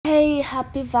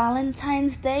happy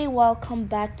Valentine's Day. Welcome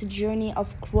back to Journey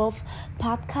of Growth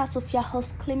podcast of your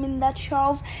host Cleminda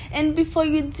Charles. And before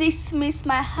you dismiss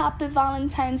my happy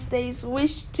Valentine's Day's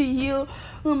wish to you,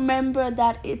 remember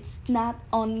that it's not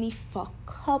only for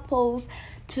couples.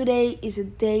 Today is a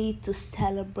day to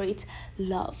celebrate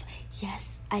love.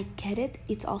 Yes, I get it.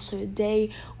 It's also a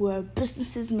day where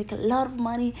businesses make a lot of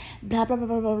money, blah, blah, blah,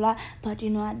 blah, blah, blah. But you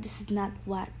know what? This is not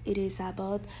what it is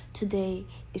about. Today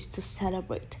is to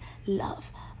celebrate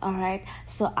love. All right.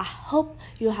 So I hope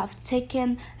you have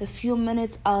taken a few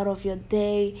minutes out of your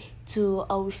day to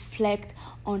reflect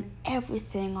on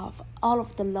everything of all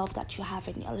of the love that you have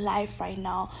in your life right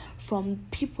now from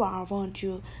people around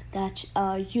you that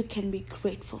you can be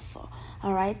grateful for.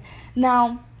 All right.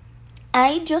 Now,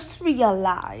 I just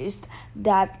realized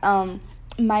that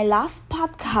my last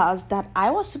podcast that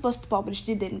I was supposed to publish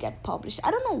didn't get published.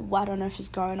 I don't know what on earth is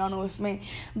going on with me,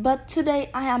 but today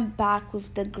I am back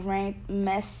with the great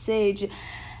message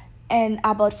and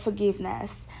about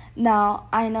forgiveness. Now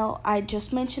I know I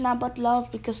just mentioned about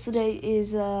love because today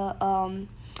is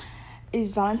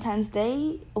Valentine's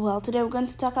Day. Well, today we're going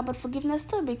to talk about forgiveness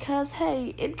too because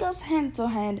hey, it goes hand to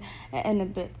hand in a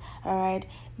bit. All right,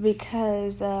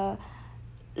 because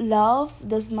love,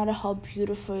 doesn't matter how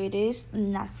beautiful it is,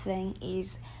 nothing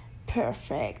is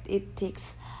perfect. It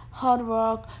takes hard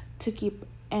work to keep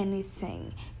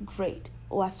anything great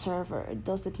whatsoever. It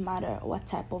doesn't matter what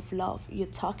type of love you're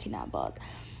talking about.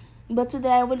 But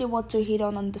today I really want to hit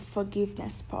on the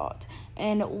forgiveness part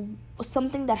and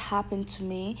something that happened to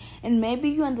me, and maybe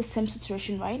you're in the same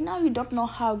situation right now. You don't know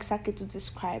how exactly to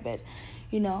describe it,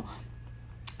 you know.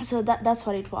 So that's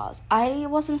what it was. I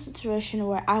was in a situation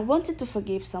where I wanted to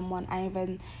forgive someone. I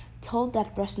even told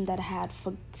that person that I had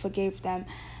forgave them,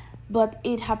 but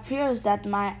it appears that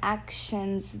my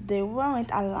actions, they weren't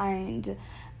aligned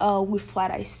with what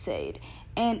I said,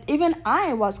 and even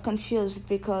I was confused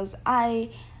because I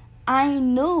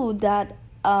knew that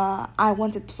I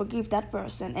wanted to forgive that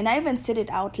person, and I even said it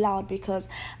out loud because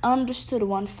I understood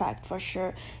one fact for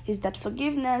sure is that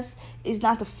forgiveness is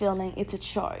not a feeling, it's a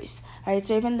choice. Right?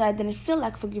 So even though I didn't feel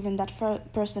like forgiving that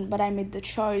person, but I made the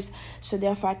choice, so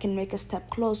therefore I can make a step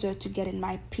closer to getting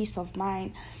my peace of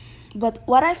mind. But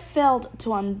what I failed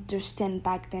to understand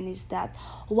back then is that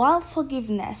while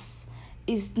forgiveness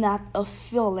is not a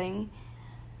feeling,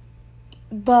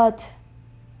 but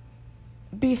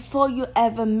before you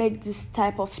ever make this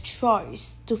type of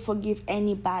choice to forgive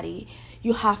anybody,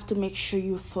 you have to make sure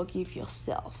you forgive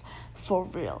yourself for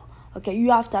real. Okay,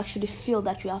 you have to actually feel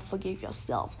that you have forgive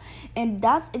yourself. And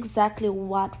that's exactly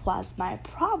what was my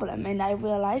problem. And I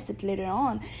realized it later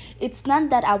on. It's not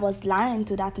that I was lying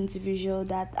to that individual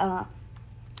that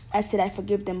I said I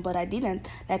forgive them, but I didn't.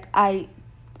 Like I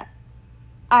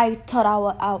thought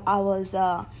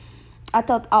I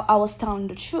thought I was telling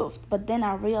the truth, but then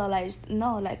I realized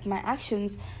no, like my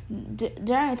actions,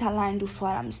 they aren't aligned with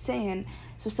what I'm saying,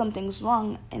 so something's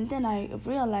wrong. And then I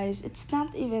realized it's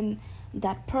not even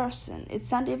that person. It's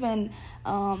not even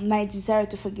my desire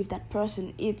to forgive that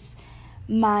person. It's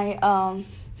my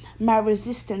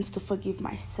resistance to forgive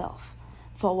myself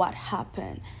for what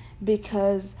happened,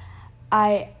 because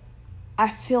I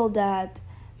feel that,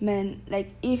 man,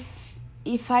 like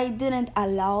if I didn't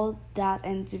allow that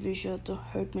individual to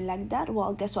hurt me like that,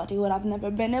 well, guess what? He would have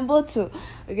never been able to.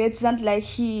 Okay, it's not like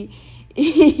he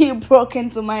broke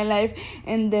into my life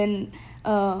and then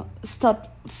start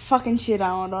fucking shit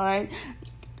around. All right,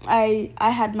 I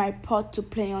had my part to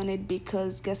play on it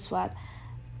because guess what?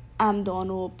 I'm the one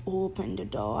who opened the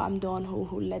door. I'm the one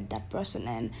who let that person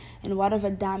in, and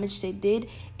whatever damage they did,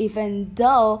 even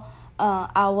though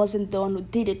I wasn't the one who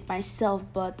did it myself,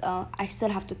 but I still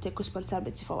have to take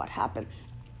responsibility for what happened.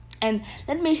 And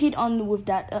let me hit on with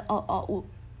that.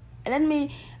 Let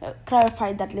me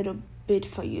clarify that little bit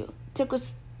for you.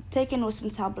 Taking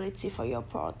responsibility for your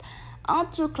part. I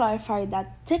want to clarify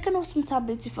that taking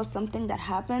responsibility for something that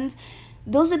happens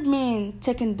doesn't mean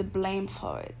taking the blame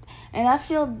for it. And I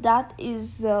feel that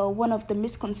is one of the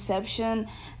misconceptions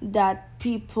that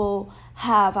people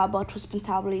have about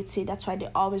responsibility. That's why they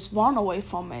always run away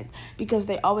from it, because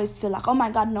they always feel like, oh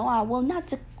my God, no, I will not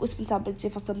take responsibility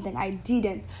for something I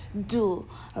didn't do.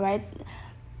 All right.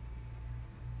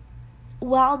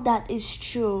 While that is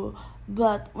true,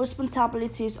 but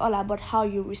responsibility is all about how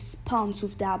you respond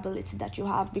with the ability that you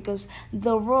have, because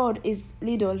the road is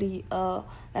literally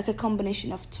like a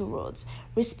combination of two roads: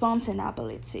 response and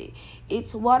ability.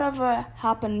 It's whatever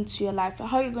happened to your life,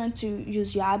 how you're going to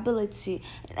use your ability,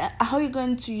 how you're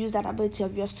going to use that ability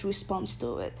of yours to respond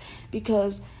to it,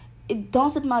 because it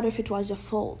doesn't matter if it was your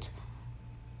fault,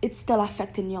 it's still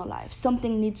affecting your life.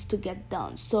 Something needs to get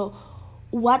done. So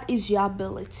what is your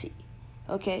ability?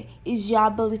 Okay, is your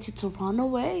ability to run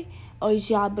away, or is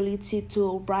your ability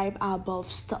to rise above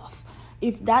stuff?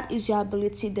 If that is your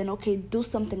ability, then okay, do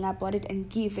something about it and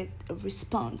give it a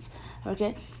response.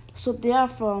 Okay, so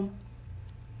therefore,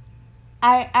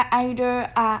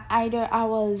 either I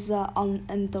was on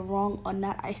in the wrong or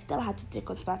not. I still had to take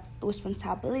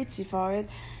responsibility for it,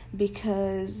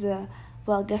 because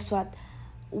well, guess what?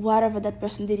 Whatever that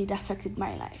person did, it affected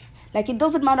my life. Like, it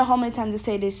doesn't matter how many times they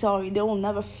say they're sorry, they will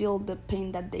never feel the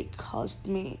pain that they caused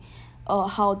me, or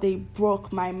how they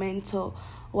broke my mental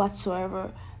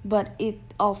whatsoever. But it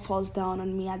all falls down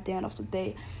on me at the end of the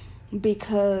day,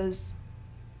 because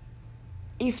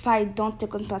if I don't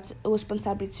take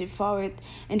responsibility for it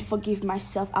and forgive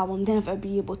myself, I will never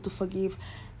be able to forgive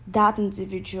that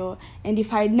individual. And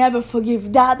if I never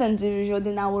forgive that individual,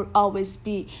 then I will always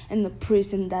be in the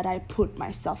prison that I put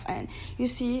myself in. You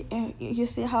see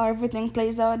how everything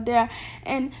plays out there.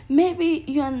 And maybe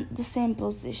you're in the same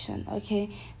position, okay,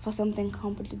 for something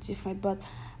completely different. But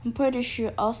I'm pretty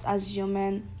sure us as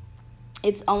human,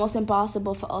 it's almost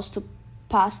impossible for us to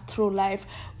pass through life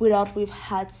without we've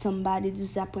had somebody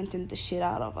disappointing the shit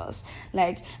out of us.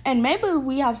 Like, and maybe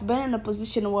we have been in a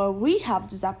position where we have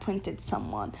disappointed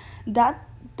someone.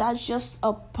 That's just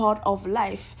a part of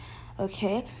life.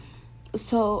 Okay,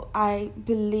 so I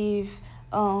believe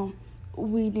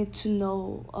we need to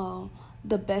know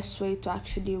the best way to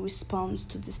actually respond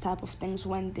to this type of things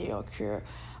when they occur,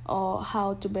 or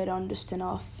how to better understand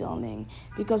our feeling,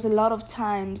 because a lot of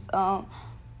times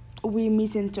we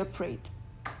misinterpret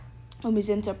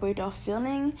our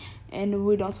feeling, and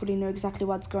we don't really know exactly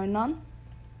what's going on.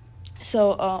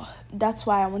 So that's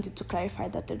why I wanted to clarify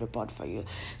that little part for you.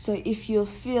 So if you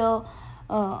feel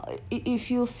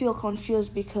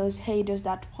confused because, hey, there's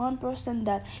that one person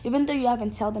that, even though you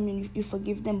haven't told them you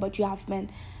forgive them, but you have been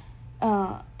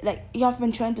you have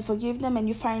been trying to forgive them, and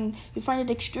you find it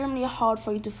extremely hard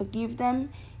for you to forgive them,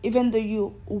 even though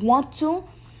you want to,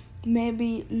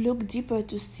 maybe look deeper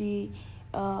to see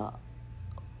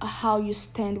how you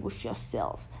stand with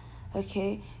yourself.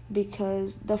 Okay,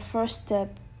 because the first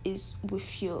step is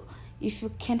with you. If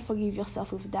you can't forgive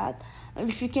yourself with that,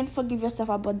 if you can't forgive yourself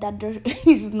about that, there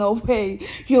is no way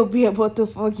you'll be able to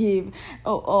forgive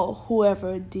or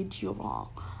whoever did you wrong.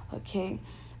 Okay,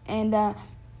 and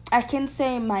I can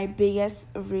say my biggest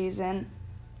reason,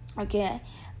 okay,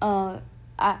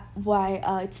 why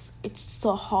it's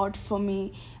so hard for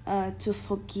me to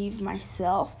forgive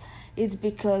myself, is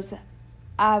because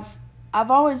I've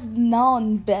always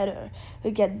known better.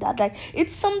 You get that? Like,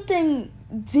 it's something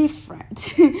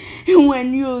different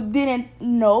when you didn't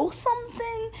know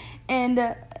something,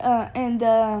 and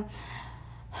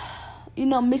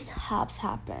mishaps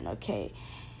happen. Okay,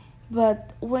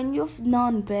 but when you've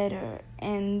known better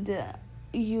and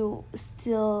you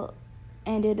still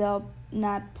ended up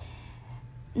not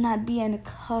being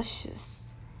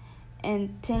cautious,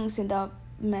 and things end up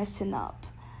messing up,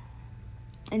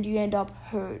 and you end up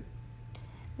hurt.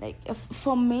 Like,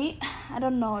 for me, I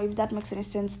don't know if that makes any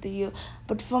sense to you,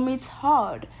 but for me it's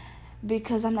hard,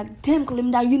 because I'm like, damn,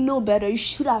 Kalimda, you know better, you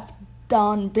should have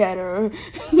done better.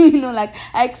 Like,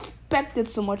 I expected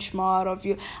so much more out of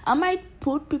you. I might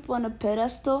put people on a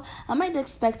pedestal, I might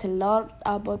expect a lot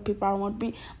about people around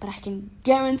me, but I can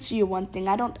guarantee you one thing: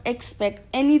 I don't expect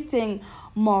anything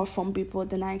more from people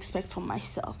than I expect from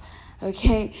myself.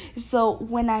 Okay, so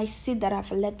when I see that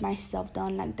I've let myself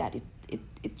down like that,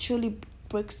 it truly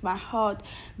breaks my heart,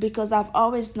 because I've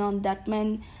always known that,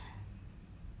 man,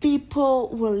 people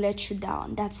will let you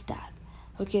down. That's that.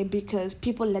 Okay, because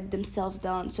people let themselves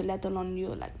down, so let alone you.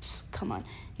 Like, come on,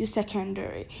 you're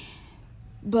secondary.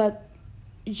 But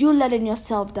you letting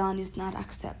yourself down is not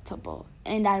acceptable.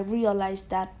 And I realized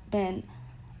that, man,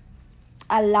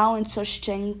 allowing such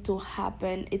thing to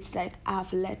happen, it's like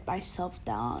I've let myself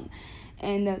down.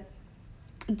 And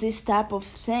this type of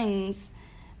things,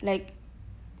 like,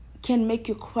 can make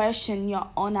you question your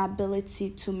own ability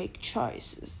to make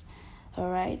choices. All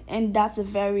right, and that's a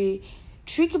very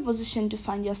tricky position to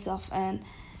find yourself in,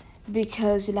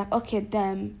 because you're like, okay,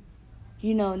 then,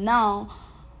 now,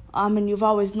 I mean, you've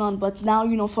always known, but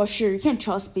now for sure you can't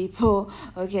trust people.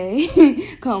 Okay,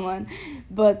 come on,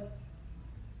 but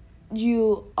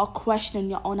you are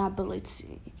questioning your own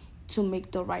ability to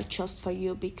make the right choice for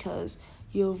you, because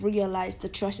you realize the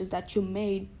choices that you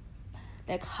made,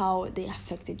 like, how they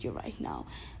affected you right now.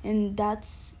 And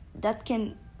that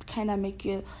can kind of make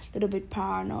you a little bit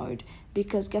paranoid,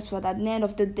 because guess what, at the end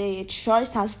of the day, a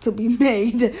choice has to be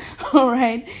made. All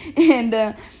right,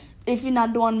 and if you're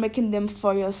not the one making them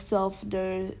for yourself,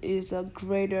 there is a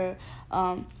greater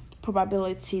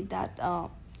probability that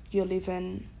you'll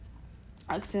even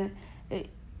accent,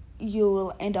 you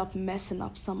will end up messing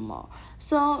up some more.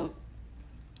 So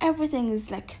everything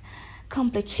is like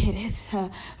complicated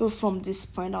from this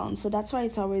point on. So that's why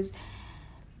it's always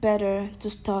better to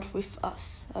start with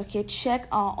us. Okay, check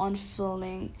our own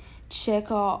feeling,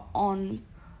 check our own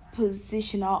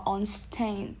position, our own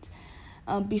stand,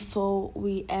 before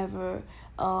we ever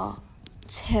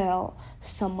tell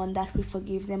someone that we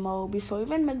forgive them, or before we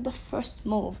even make the first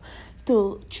move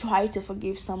to try to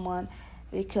forgive someone.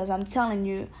 Because I'm telling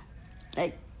you,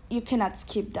 like, you cannot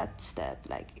skip that step.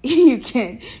 Like, you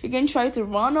can try to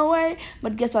run away,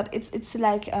 but guess what, it's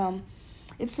like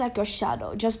a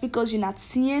shadow. Just because you're not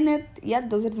seeing it yet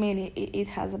doesn't mean it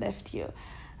has left you.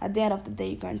 At the end of the day,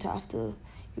 you're going to have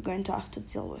to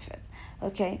deal with it.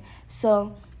 Okay,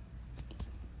 so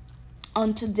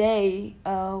on today,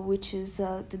 which is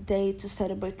the day to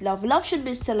celebrate love. Love should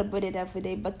be celebrated every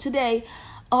day, but today,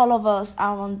 all of us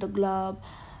around the globe,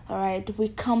 all right, we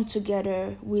come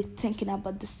together. We're thinking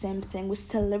about the same thing. We're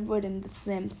celebrating the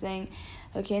same thing.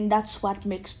 Okay, and that's what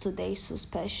makes today so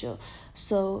special.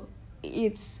 So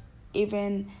it's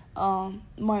even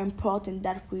more important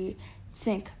that we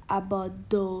think about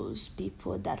those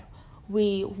people that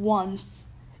we once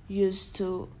used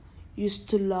to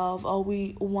love, or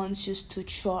we once used to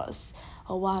trust,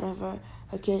 or whatever.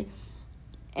 Okay,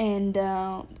 and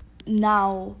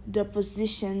now the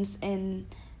position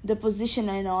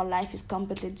in our life is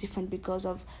completely different because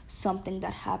of something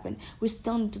that happened. We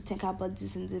still need to think about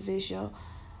this individual,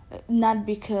 not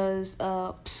because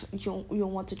you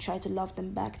want to try to love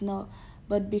them back, no,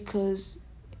 but because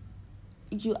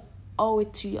you owe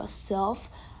it to yourself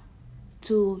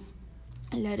to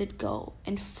let it go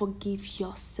and forgive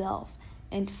yourself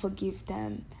and forgive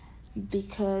them.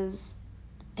 Because,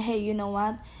 hey, you know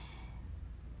what,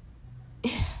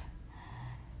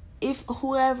 if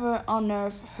whoever on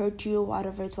earth hurt you,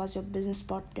 whatever it was, your business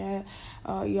partner,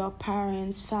 your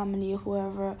parents, family,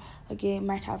 whoever, okay,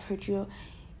 might have hurt you,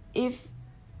 if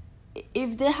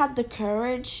they had the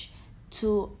courage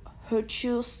to hurt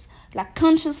you, like,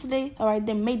 consciously, all right,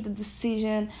 they made the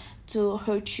decision to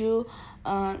hurt you,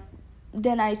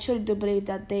 then I truly do believe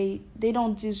that they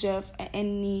don't deserve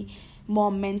any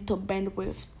more mental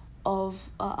bandwidth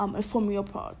of from your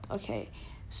part. Okay,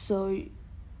 so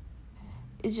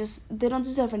it's just, they don't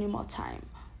deserve any more time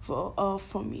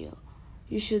from you.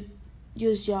 You should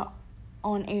use your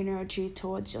own energy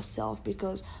towards yourself,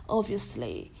 because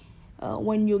obviously,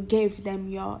 when you gave them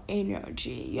your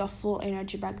energy, your full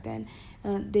energy back then,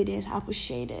 they didn't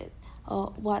appreciate it,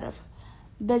 or whatever.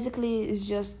 Basically, it's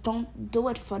just, don't do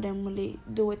it for them, really.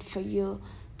 Do it for you,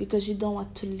 because you don't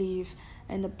want to live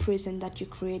in the prison that you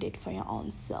created for your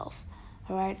own self.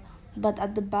 All right, but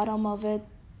at the bottom of it,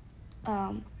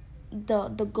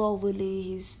 the goal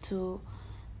really is to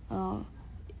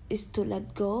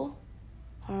let go.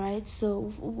 All right,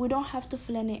 so we don't have to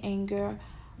feel any anger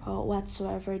or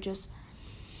whatsoever. Just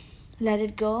let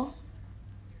it go,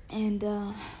 and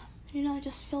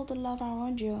just feel the love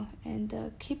around you, and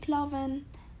keep loving,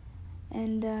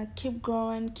 and keep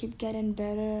growing, keep getting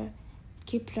better,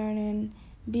 keep learning,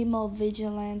 be more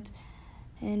vigilant,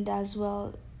 and as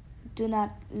well, do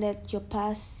not let your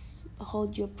past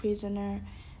hold you prisoner.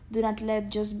 Do not let,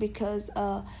 just because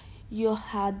you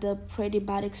had a pretty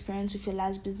bad experience with your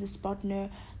last business partner,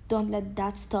 don't let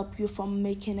that stop you from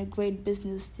making a great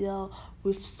business deal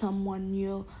with someone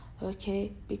new.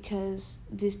 Okay, because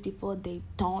these people, they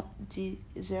don't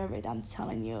deserve it. I'm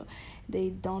telling you,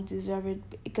 they don't deserve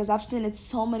it, because I've seen it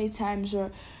so many times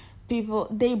where people,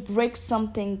 they break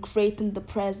something great in the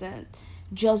present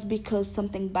just because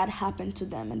something bad happened to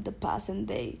them in the past, and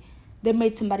they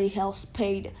made somebody else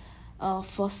paid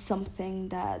for something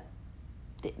that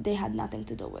they had nothing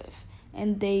to do with,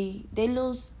 and they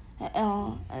lose,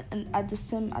 and at the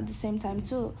same time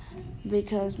too,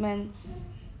 because, man,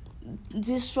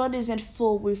 this world isn't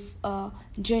full with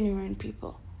genuine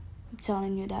people. I'm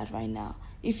telling you that right now.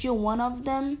 If you're one of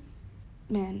them,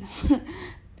 man,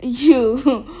 you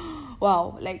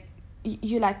wow, like,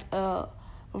 you like a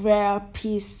rare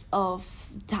piece of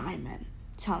diamond.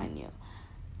 I'm telling you.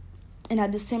 And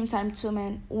at the same time too,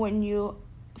 man, when you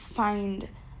find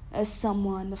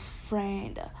someone, a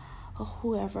friend, or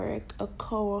whoever, a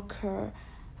coworker,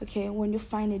 okay, when you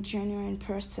find a genuine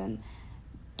person,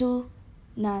 do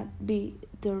not be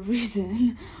the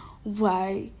reason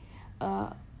why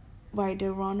they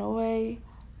run away,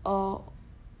 or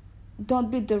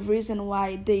don't be the reason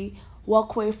why they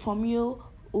walk away from you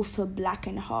with a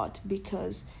blackened heart,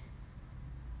 because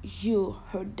you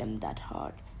hurt them that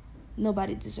hard.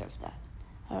 Nobody deserves that.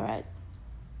 All right,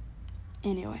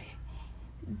 anyway,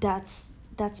 that's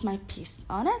my piece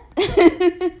on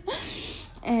it.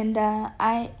 And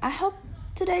I hope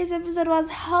today's episode was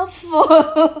helpful.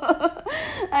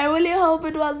 I really hope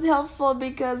it was helpful,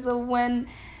 because when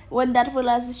that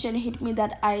realization hit me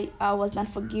that I was not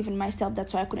forgiving myself,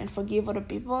 that's why I couldn't forgive other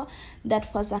people,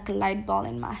 that was like a light bulb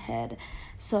in my head.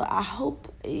 So I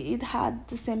hope it had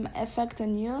the same effect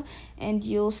on you, and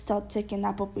you'll start taking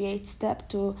appropriate step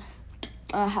to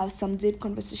have some deep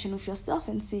conversation with yourself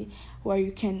and see where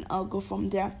you can go from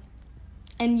there.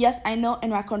 And yes, I know in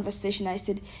my conversation I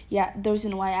said, yeah, the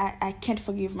reason why I can't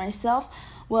forgive myself,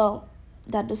 well,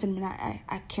 that doesn't mean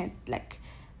I can't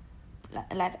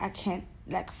I can't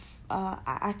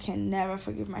I can never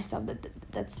forgive myself.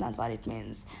 That's not what it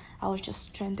means. I was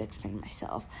just trying to explain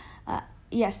myself.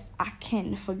 Yes, I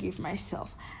can forgive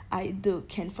myself. I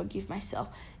can forgive myself.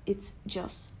 It's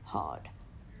just hard.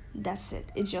 That's it.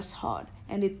 It's just hard,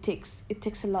 and it takes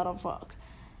a lot of work,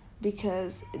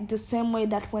 because the same way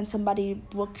that when somebody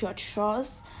broke your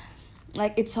trust,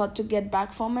 like, it's hard to get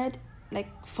back from it. Like,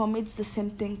 for me, it's the same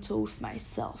thing too with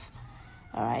myself.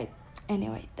 All right.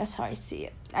 Anyway, that's how I see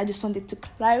it. I just wanted to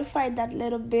clarify that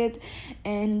little bit,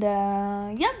 and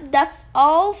that's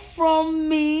all from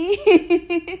me.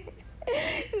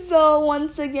 So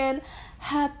once again,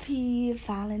 happy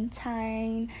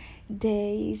Valentine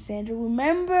days, and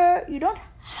remember, you don't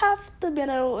have to be in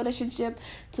a relationship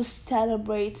to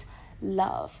celebrate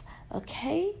love.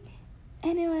 Okay?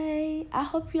 Anyway, I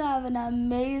hope you have an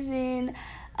amazing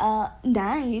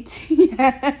night.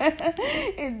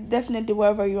 It definitely,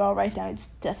 wherever you are right now, it's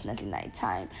definitely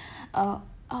nighttime.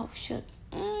 Oh shit.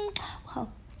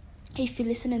 Well, if you're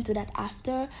listening to that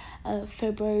after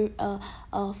February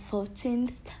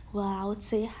 14th, well, I would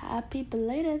say happy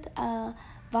belated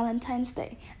Valentine's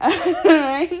Day.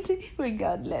 Alright?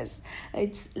 Regardless,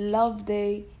 it's love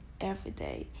day every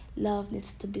day. Love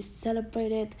needs to be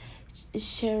celebrated,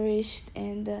 cherished,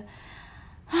 and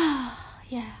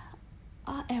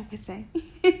everything.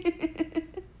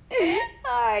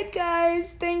 Alright,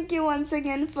 guys, thank you once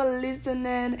again for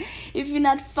listening. If you're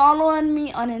not following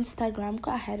me on Instagram,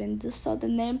 go ahead and do so. The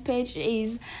name page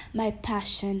is My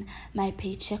Passion, My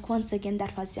Paycheck. Once again,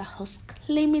 that was your host,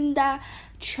 Cleminda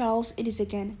Charles. It is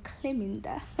again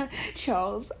Cleminda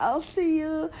Charles. I'll see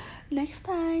you next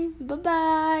time. Bye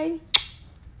bye.